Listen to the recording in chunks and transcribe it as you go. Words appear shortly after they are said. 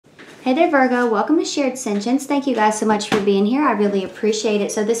Hey there, Virgo. Welcome to Shared Sentience. Thank you guys so much for being here. I really appreciate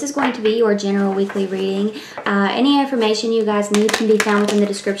it. So this is going to be your general weekly reading. Any information you guys need can be found within the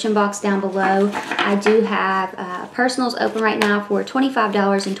description box down below. I do have personals open right now for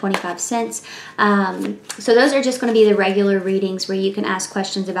 $25.25. So those are just going to be the regular readings where you can ask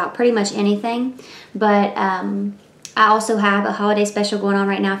questions about pretty much anything. But I also have a holiday special going on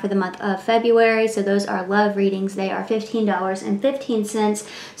right now for the month of February. So those are love readings. They are $15.15.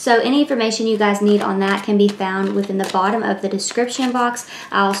 So any information you guys need on that can be found within the bottom of the description box.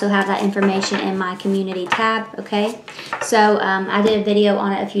 I also have that information in my community tab, okay? So I did a video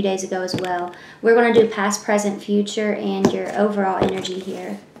on it a few days ago as well. We're going to do past, present, future, and your overall energy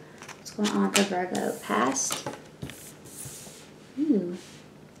here. What's going on for Virgo? Past. Ooh.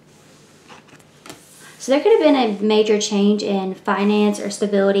 So there could have been a major change in finance or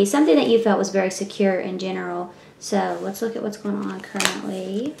stability, something that you felt was very secure in general. So let's look at what's going on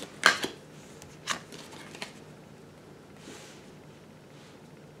currently.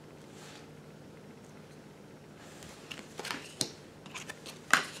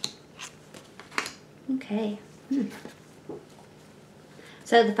 Okay.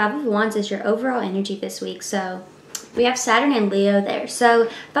 So the Five of Wands is your overall energy this week. So we have Saturn and Leo there. So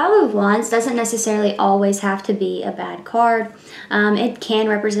Five of Wands doesn't necessarily always have to be a bad card. It can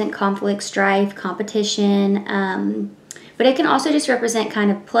represent conflict, strife, competition, but it can also just represent kind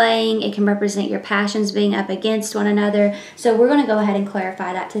of playing. It can represent your passions being up against one another. So we're going to go ahead and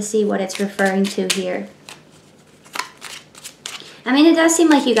clarify that to see what it's referring to here. I mean, it does seem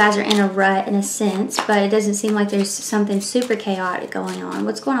like you guys are in a rut in a sense, but it doesn't seem like there's something super chaotic going on.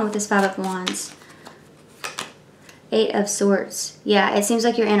 What's going on with this Five of Wands? Eight of Swords. Yeah, it seems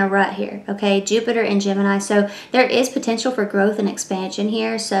like you're in a rut here, okay? Jupiter and Gemini. So there is potential for growth and expansion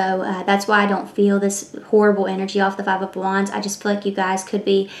here. So that's why I don't feel this horrible energy off the Five of Wands. I just feel like you guys could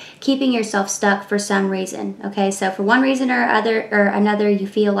be keeping yourself stuck for some reason, okay? So for one reason or another, you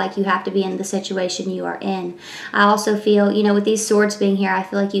feel like you have to be in the situation you are in. I also feel, you know, with these swords being here, I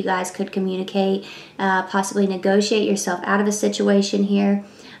feel like you guys could communicate, possibly negotiate yourself out of a situation here.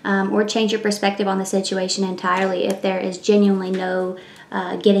 Or change your perspective on the situation entirely if there is genuinely no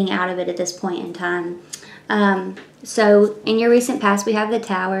getting out of it at this point in time. So in your recent past, we have the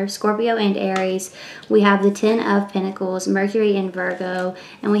Tower, Scorpio and Aries. We have the Ten of Pentacles, Mercury and Virgo.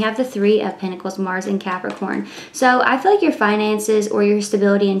 And we have the Three of Pentacles, Mars and Capricorn. So I feel like your finances or your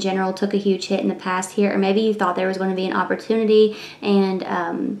stability in general took a huge hit in the past here. Or maybe you thought there was going to be an opportunity and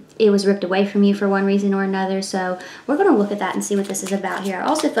it was ripped away from you for one reason or another. So we're going to look at that and see what this is about here. I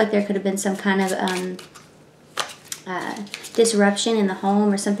also feel like there could have been some kind of disruption in the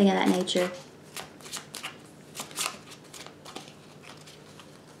home or something of that nature.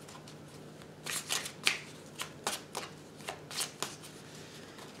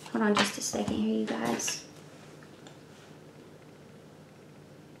 Hold on just a second here, you guys.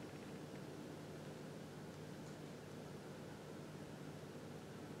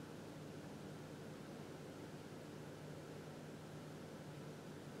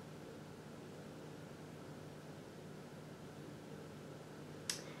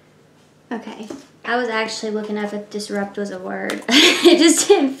 Okay, I was actually looking up if disrupt was a word. It just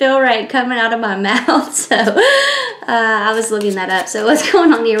didn't feel right coming out of my mouth, so I was looking that up. So what's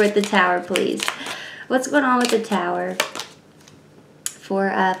going on here with the Tower, please? What's going on with the Tower? Four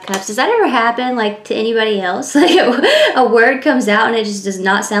of Cups. Does that ever happen, like, to anybody else? Like, a word comes out and it just does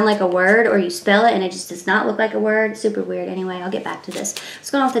not sound like a word, or you spell it and it just does not look like a word? Super weird. Anyway, I'll get back to this.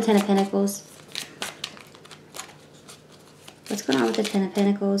 What's going on with the Ten of Pentacles? What's going on with the Ten of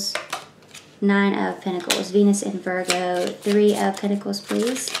Pentacles? Nine of Pentacles, Venus and Virgo. Three of Pentacles,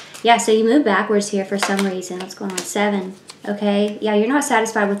 please. Yeah, so you move backwards here for some reason. What's going on? Seven. Okay, yeah, you're not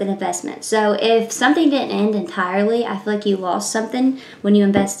satisfied with an investment. So if something didn't end entirely, I feel like you lost something when you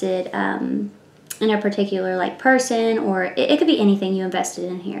invested in a particular like person, or it could be anything you invested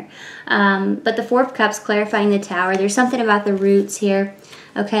in here. But the Four of Cups clarifying the Tower. There's something about the roots here.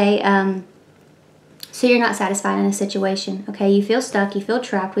 Okay, so you're not satisfied in a situation, okay? You feel stuck, you feel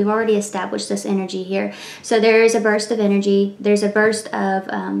trapped. We've already established this energy here. So there is a burst of energy. There's a burst of,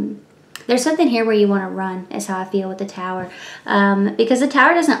 there's something here where you want to run, is how I feel with the Tower. Because the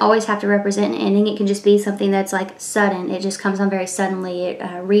Tower doesn't always have to represent an ending. It can just be something that's like sudden. It just comes on very suddenly. It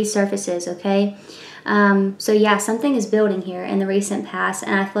resurfaces, okay? So yeah, something is building here in the recent past,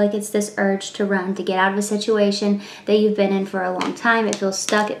 and I feel like it's this urge to run, to get out of a situation that you've been in for a long time. It feels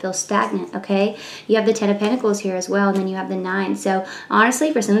stuck, it feels stagnant, okay? You have the Ten of Pentacles here as well, and then you have the Nine. So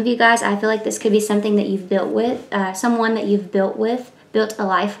honestly, for some of you guys, I feel like this could be something that you've built with, someone that you've built a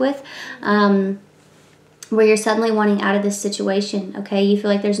life with. where you're suddenly wanting out of this situation, okay? You feel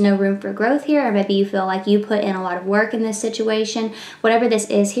like there's no room for growth here, or maybe you feel like you put in a lot of work in this situation. Whatever this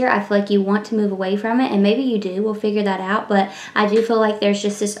is here, I feel like you want to move away from it, and maybe you do. We'll figure that out, but I do feel like there's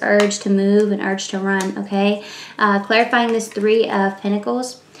just this urge to move and urge to run, okay? Clarifying this Three of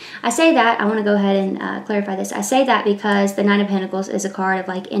Pentacles. I say that, I want to go ahead and clarify this. I say that because the Nine of Pentacles is a card of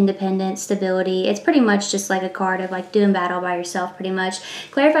like independence, stability. It's pretty much just like a card of like doing battle by yourself pretty much.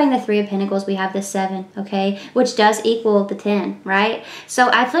 Clarifying the Three of Pentacles, we have the 7, okay, which does equal the 10, right? So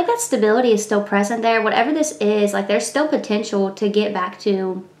I feel like that stability is still present there. Whatever this is, like there's still potential to get back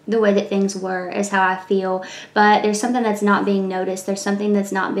to the way that things were, is how I feel, but there's something that's not being noticed. There's something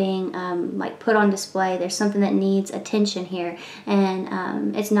that's not being like put on display. There's something that needs attention here,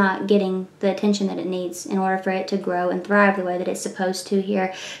 and it's not getting the attention that it needs in order for it to grow and thrive the way that it's supposed to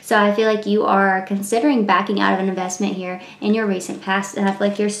here. So I feel like you are considering backing out of an investment here in your recent past, and I feel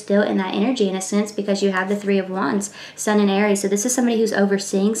like you're still in that energy in a sense because you have the Three of Wands, Sun and Aries. So this is somebody who's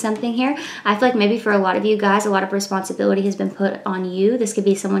overseeing something here. I feel like maybe for a lot of you guys, a lot of responsibility has been put on you. This could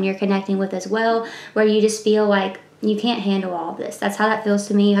be someone you're connecting with as well, where you just feel like you can't handle all of this. That's how that feels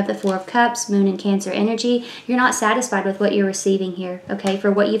to me. You have the Four of Cups, Moon and Cancer energy. You're not satisfied with what you're receiving here, okay? For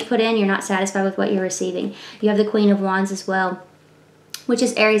what you've put in, you're not satisfied with what you're receiving. You have the Queen of Wands as well, which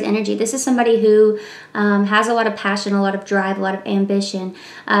is Aries energy. This is somebody who has a lot of passion, a lot of drive, a lot of ambition.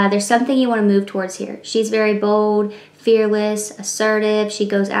 There's something you want to move towards here. She's very bold, fearless, assertive. She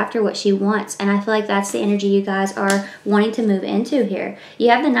goes after what she wants, and I feel like that's the energy you guys are wanting to move into here.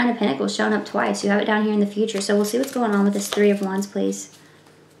 You have the Nine of Pentacles showing up twice. You have it down here in the future, so we'll see what's going on with this Three of Wands, please.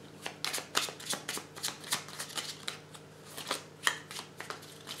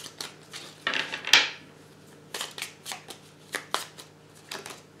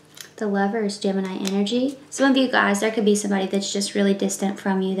 The Lovers, Gemini energy. Some of you guys, there could be somebody that's just really distant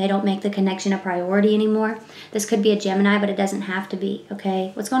from you. They don't make the connection a priority anymore. This could be a Gemini, but it doesn't have to be, okay?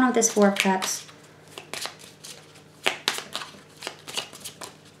 What's going on with this Four of Cups?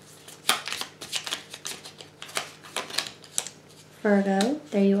 Virgo,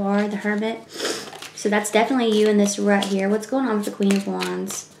 there you are, the Hermit. So that's definitely you in this rut here. What's going on with the Queen of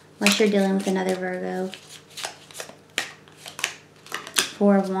Wands? Unless you're dealing with another Virgo.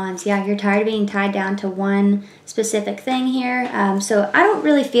 Four of Wands. Yeah, you're tired of being tied down to one specific thing here. So I don't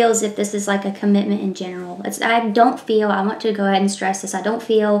really feel as if this is like a commitment in general. I don't feel, I want to go ahead and stress this, I don't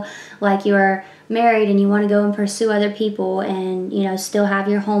feel like you're married and you want to go and pursue other people and, you know, still have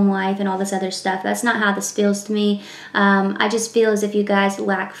your home life and all this other stuff. That's not how this feels to me. I just feel as if you guys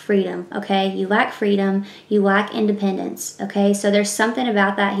lack freedom, okay? You lack freedom, you lack independence, okay? So there's something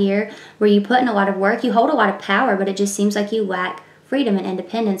about that here where you put in a lot of work, you hold a lot of power, but it just seems like you lack freedom and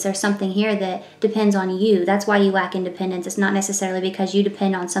independence. There's something here that depends on you. That's why you lack independence. It's not necessarily because you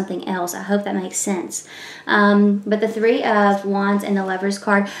depend on something else. I hope that makes sense. But the Three of Wands and the Lovers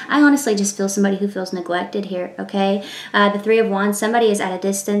card, I honestly just feel somebody who feels neglected here, okay? The Three of Wands, somebody is at a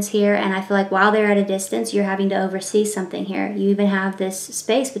distance here, and I feel like while they're at a distance, you're having to oversee something here. You even have this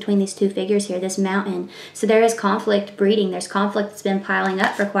space between these two figures here, this mountain. So there is conflict breeding. There's conflict that's been piling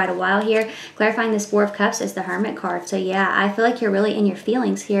up for quite a while here. Clarifying this Four of Cups is the Hermit card. So yeah, I feel like you're really in your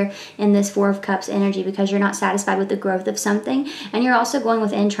feelings here in this Four of Cups energy because you're not satisfied with the growth of something, and you're also going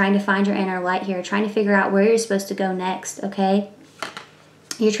within trying to find your inner light here, trying to figure out where you're supposed to go next, okay?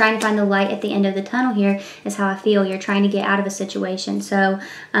 You're trying to find the light at the end of the tunnel here is how I feel. You're trying to get out of a situation. So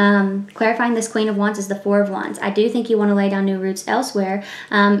clarifying this Queen of Wands is the Four of Wands. I do think you want to lay down new roots elsewhere.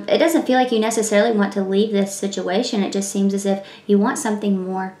 It doesn't feel like you necessarily want to leave this situation. It just seems as if you want something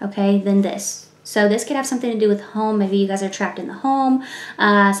more, okay, than this. So this could have something to do with home. Maybe you guys are trapped in the home.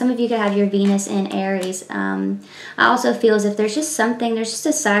 Some of you could have your Venus in Aries. I also feel as if there's just something, there's just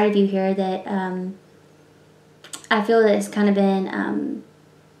a side of you here that I feel that it's kind of been,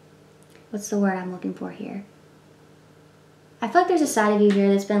 what's the word I'm looking for here? I feel like there's a side of you here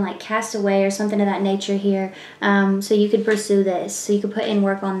that's been like cast away or something of that nature here. So you could pursue this. So you could put in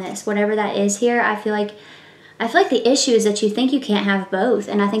work on this. Whatever that is here, I feel like the issue is that you think you can't have both,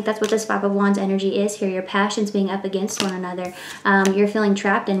 and I think that's what this Five of Wands energy is here. Your passions being up against one another. You're feeling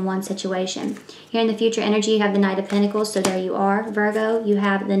trapped in one situation. Here in the future energy, you have the Knight of Pentacles, so there you are, Virgo. You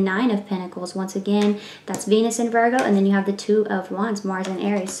have the Nine of Pentacles. Once again, that's Venus in Virgo, and then you have the Two of Wands, Mars and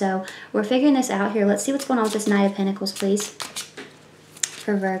Aries. So we're figuring this out here. Let's see what's going on with this Knight of Pentacles, please,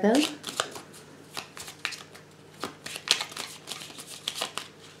 for Virgo.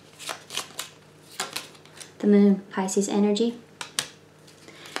 The Moon, Pisces energy.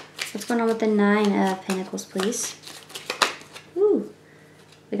 What's going on with the Nine of Pentacles, please? Ooh,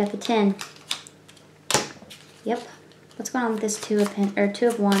 we got the 10. Yep. What's going on with this Two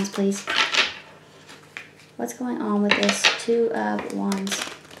of Wands, please? What's going on with this Two of Wands?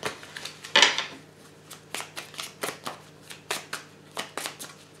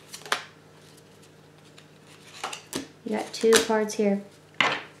 You got 2 cards here.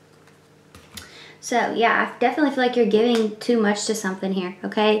 So, yeah, I definitely feel like you're giving too much to something here,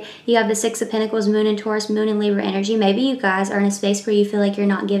 okay? You have the 6 of Pentacles, Moon in Taurus, Moon in Libra energy. Maybe you guys are in a space where you feel like you're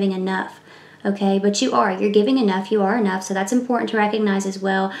not giving enough, okay? But you are. You're giving enough. You are enough. So that's important to recognize as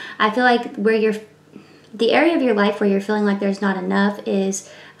well. I feel like the area of your life where you're feeling like there's not enough is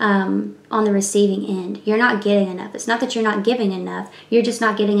on the receiving end. You're not getting enough. It's not that you're not giving enough. You're just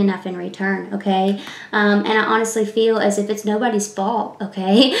not getting enough in return, okay? And I honestly feel as if it's nobody's fault,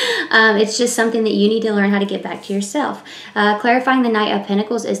 okay? It's just something that you need to learn how to get back to yourself. Clarifying the Knight of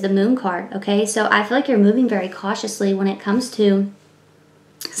Pentacles is the Moon card, okay? So I feel like you're moving very cautiously when it comes to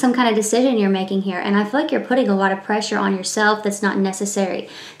some kind of decision you're making here, and I feel like you're putting a lot of pressure on yourself that's not necessary.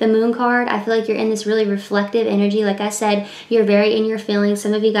 The Moon card, I feel like you're in this really reflective energy. Like I said, you're very in your feelings.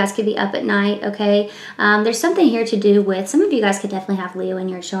 Some of you guys could be up at night, okay? There's something here to do with, some of you guys could definitely have Leo in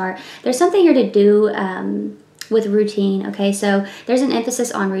your chart. There's something here to do with routine, okay? So there's an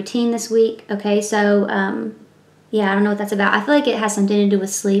emphasis on routine this week, okay? So yeah, I don't know what that's about. I feel like it has something to do with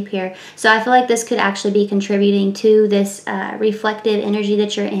sleep here. So I feel like this could actually be contributing to this reflective energy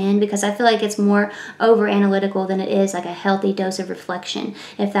that you're in, because I feel like it's more over analytical than it is like a healthy dose of reflection,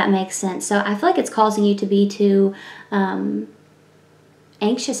 if that makes sense. So I feel like it's causing you to be too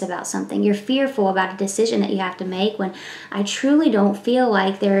anxious about something. You're fearful about a decision that you have to make, when I truly don't feel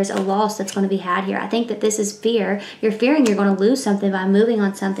like there's a loss that's going to be had here. I think that this is fear. You're fearing you're going to lose something by moving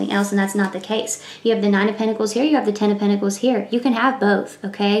on something else, and that's not the case. You have the 9 of Pentacles here, you have the 10 of Pentacles here. You can have both,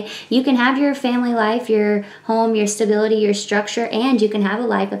 okay? You can have your family life, your home, your stability, your structure, and you can have a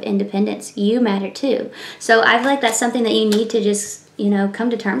life of independence. You matter too. So I feel like that's something that you need to just, you know, come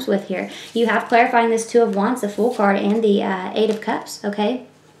to terms with here. You have clarifying this 2 of Wands, the Fool card, and the 8 of Cups, okay?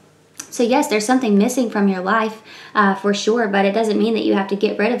 So yes, there's something missing from your life for sure, but it doesn't mean that you have to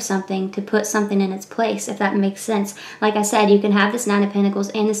get rid of something to put something in its place, if that makes sense. Like I said, you can have this 9 of Pentacles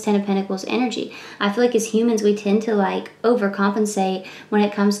and this 10 of Pentacles energy. I feel like as humans, we tend to like overcompensate when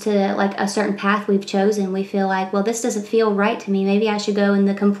it comes to like a certain path we've chosen. We feel like, well, this doesn't feel right to me. Maybe I should go in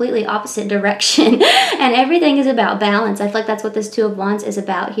the completely opposite direction. And everything is about balance. I feel like that's what this 2 of Wands is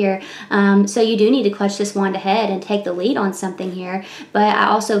about here. So you do need to clutch this wand ahead and take the lead on something here. But I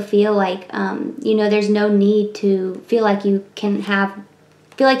also feel like, you know, there's no need to feel like you can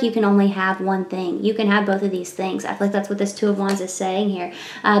only have one thing. You can have both of these things. I feel like that's what this 2 of Wands is saying here.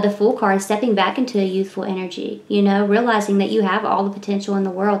 The Fool card is stepping back into a youthful energy, you know, realizing that you have all the potential in the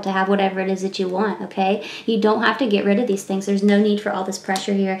world to have whatever it is that you want, okay? You don't have to get rid of these things. There's no need for all this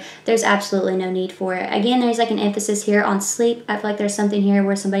pressure here. There's absolutely no need for it. Again, there's like an emphasis here on sleep. I feel like there's something here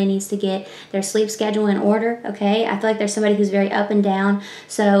where somebody needs to get their sleep schedule in order, okay? I feel like there's somebody who's very up and down.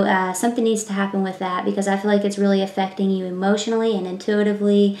 So something needs to happen with that, because I feel like it's really affecting you emotionally and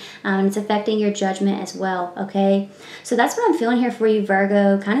intuitively. It's affecting your judgment as well, okay? So that's what I'm feeling here for you,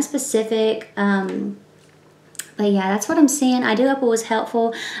 Virgo. Kind of specific, but yeah, that's what I'm seeing. I do hope it was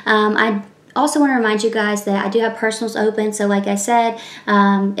helpful. I also want to remind you guys that I do have personals open. So like I said,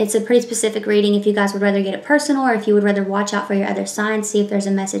 it's a pretty specific reading. If you guys would rather get it personal, or if you would rather watch out for your other signs, see if there's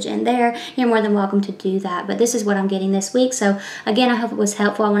a message in there, you're more than welcome to do that. But this is what I'm getting this week. So again, I hope it was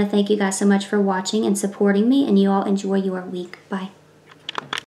helpful. I want to thank you guys so much for watching and supporting me, and you all enjoy your week. Bye.